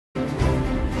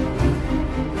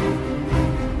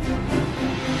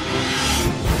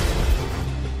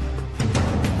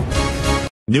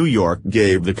New York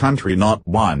gave the country not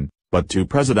one, but two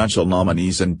presidential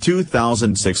nominees in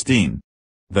 2016.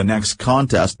 The next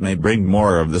contest may bring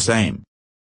more of the same.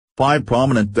 5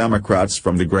 prominent Democrats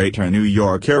from the greater New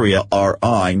York area are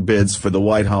eyeing bids for the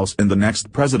White House in the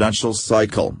next presidential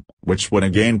cycle, which would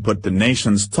again put the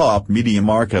nation's top media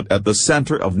market at the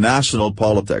center of national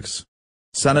politics.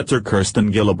 Senator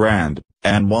Kirsten Gillibrand,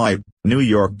 NY, New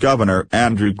York Governor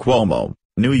Andrew Cuomo,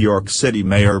 New York City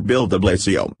Mayor Bill de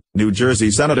Blasio, New Jersey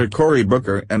Senator Cory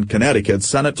Booker and Connecticut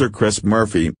Senator Chris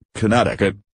Murphy,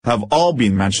 Connecticut, have all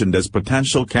been mentioned as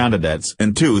potential candidates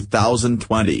in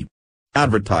 2020.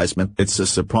 Advertisement. It's a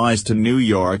surprise to New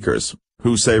Yorkers,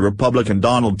 who say Republican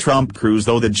Donald Trump cruised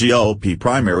through the GOP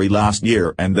primary last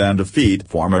year and then defeat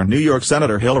former New York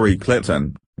Senator Hillary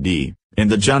Clinton, D., in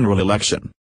the general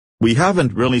election. "We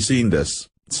haven't really seen this,"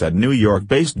 said New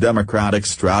York-based Democratic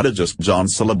strategist John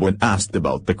Sullivan when asked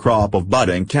about the crop of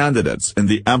budding candidates in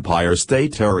the Empire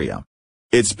State area.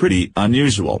 "It's pretty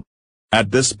unusual.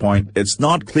 At this point it's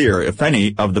not clear if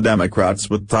any of the Democrats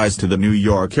with ties to the New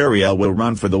York area will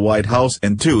run for the White House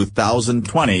in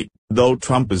 2020, though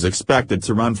Trump is expected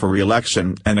to run for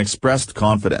re-election and expressed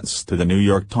confidence to the New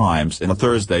York Times in a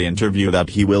Thursday interview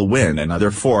that he will win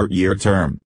another 4-year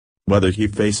term. Whether he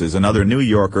faces another New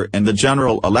Yorker in the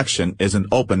general election is an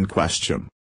open question.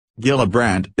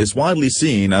 Gillibrand is widely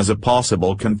seen as a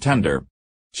possible contender.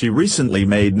 She recently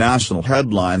made national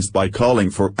headlines by calling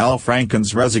for Al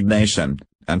Franken's resignation,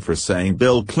 and for saying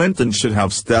Bill Clinton should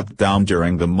have stepped down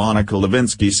during the Monica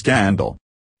Lewinsky scandal.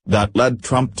 That led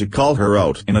Trump to call her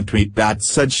out in a tweet that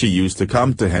said she used to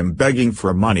come to him begging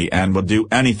for money and would do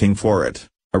anything for it,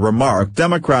 a remark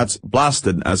Democrats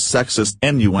blasted as sexist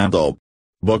innuendo.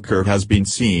 Booker has been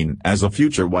seen as a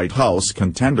future White House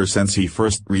contender since he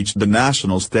first reached the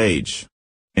national stage.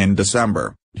 In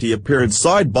December, he appeared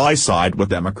side-by-side with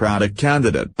Democratic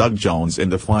candidate Doug Jones in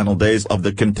the final days of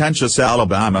the contentious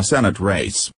Alabama Senate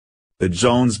race. The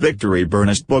Jones victory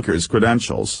burnished Booker's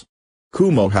credentials.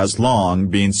 Cuomo has long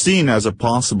been seen as a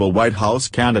possible White House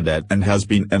candidate and has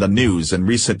been in the news in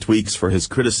recent weeks for his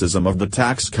criticism of the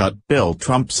tax cut bill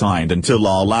Trump signed into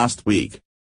law last week.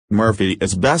 Murphy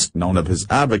is best known of his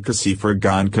advocacy for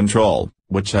gun control,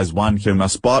 which has won him a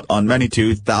spot on many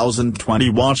 2020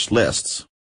 watch lists.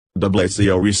 De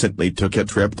Blasio recently took a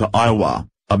trip to Iowa,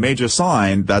 a major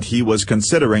sign that he was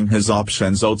considering his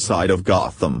options outside of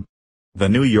Gotham. The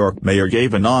New York mayor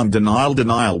gave a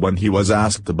non-denial when he was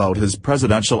asked about his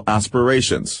presidential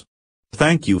aspirations.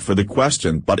 "Thank you for the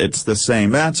question, but it's the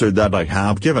same answer that I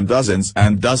have given dozens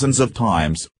and dozens of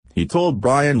times," he told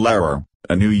Brian Lehrer,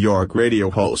 a New York radio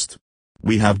host.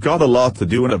 "We have got a lot to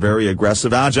do and a very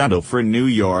aggressive agenda for New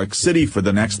York City for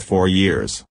the next 4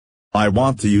 years. I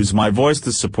want to use my voice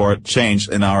to support change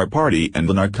in our party and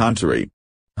in our country.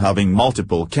 Having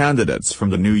multiple candidates from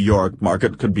the New York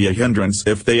market could be a hindrance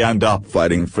if they end up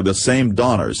fighting for the same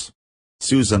donors."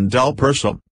 Susan Del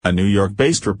Percial, a New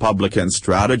York-based Republican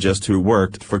strategist who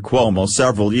worked for Cuomo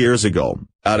several years ago,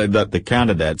 added that the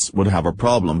candidates would have a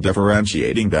problem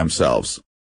differentiating themselves.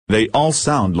 "They all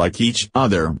sound like each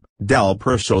other," Del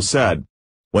Percial said.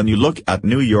 "When you look at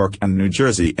New York and New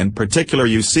Jersey in particular,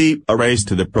 you see a race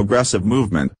to the progressive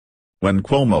movement." When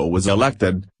Cuomo was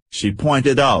elected, she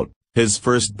pointed out, his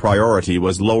first priority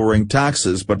was lowering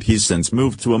taxes, but he's since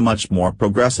moved to a much more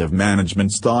progressive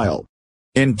management style.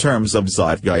 In terms of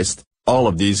zeitgeist, all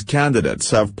of these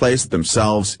candidates have placed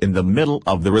themselves in the middle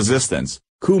of the resistance.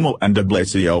 Cuomo and de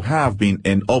Blasio have been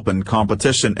in open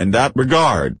competition in that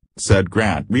regard, said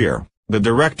Grant Rear, the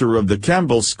director of the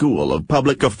Campbell School of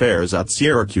Public Affairs at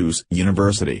Syracuse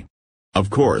University. Of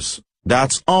course,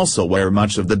 that's also where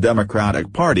much of the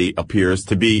Democratic Party appears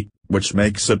to be, which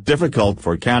makes it difficult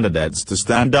for candidates to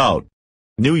stand out.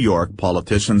 New York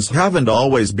politicians haven't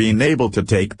always been able to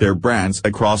take their brands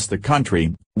across the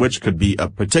country, which could be a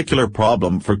particular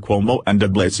problem for Cuomo and de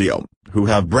Blasio, who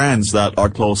have brands that are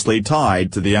closely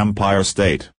tied to the Empire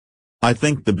State. "I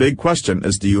think the big question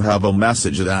is, do you have a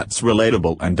message that's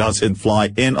relatable and does it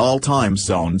fly in all time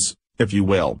zones, if you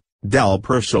will," Del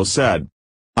Percial said.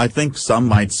 "I think some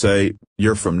might say,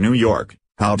 you're from New York,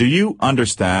 how do you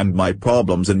understand my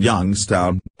problems in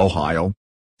Youngstown, Ohio?"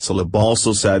 Sullivan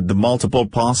also said the multiple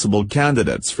possible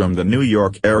candidates from the New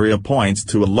York area points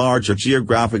to a larger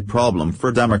geographic problem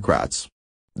for Democrats.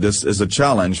 "This is a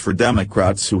challenge for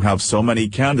Democrats who have so many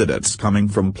candidates coming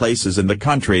from places in the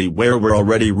country where we're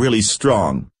already really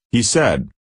strong," he said.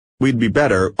 "We'd be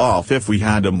better off if we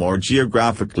had a more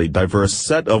geographically diverse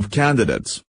set of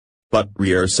candidates." But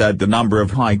Rear said the number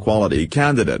of high-quality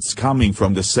candidates coming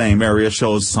from the same area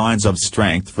shows signs of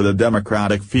strength for the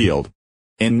Democratic field.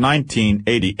 In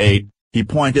 1988, he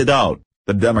pointed out,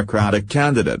 The Democratic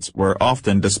candidates were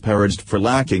often disparaged for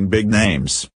lacking big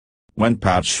names. When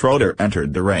Pat Schroeder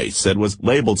entered the race, it was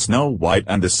labeled Snow White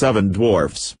and the Seven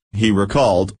Dwarfs, he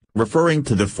recalled, referring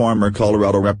to the former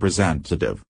Colorado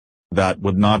representative. That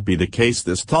would not be the case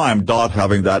this time.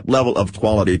 Having that level of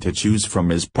quality to choose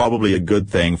from is probably a good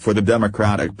thing for the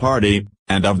Democratic Party,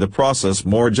 and of the process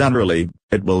more generally,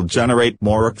 it will generate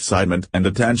more excitement and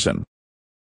attention.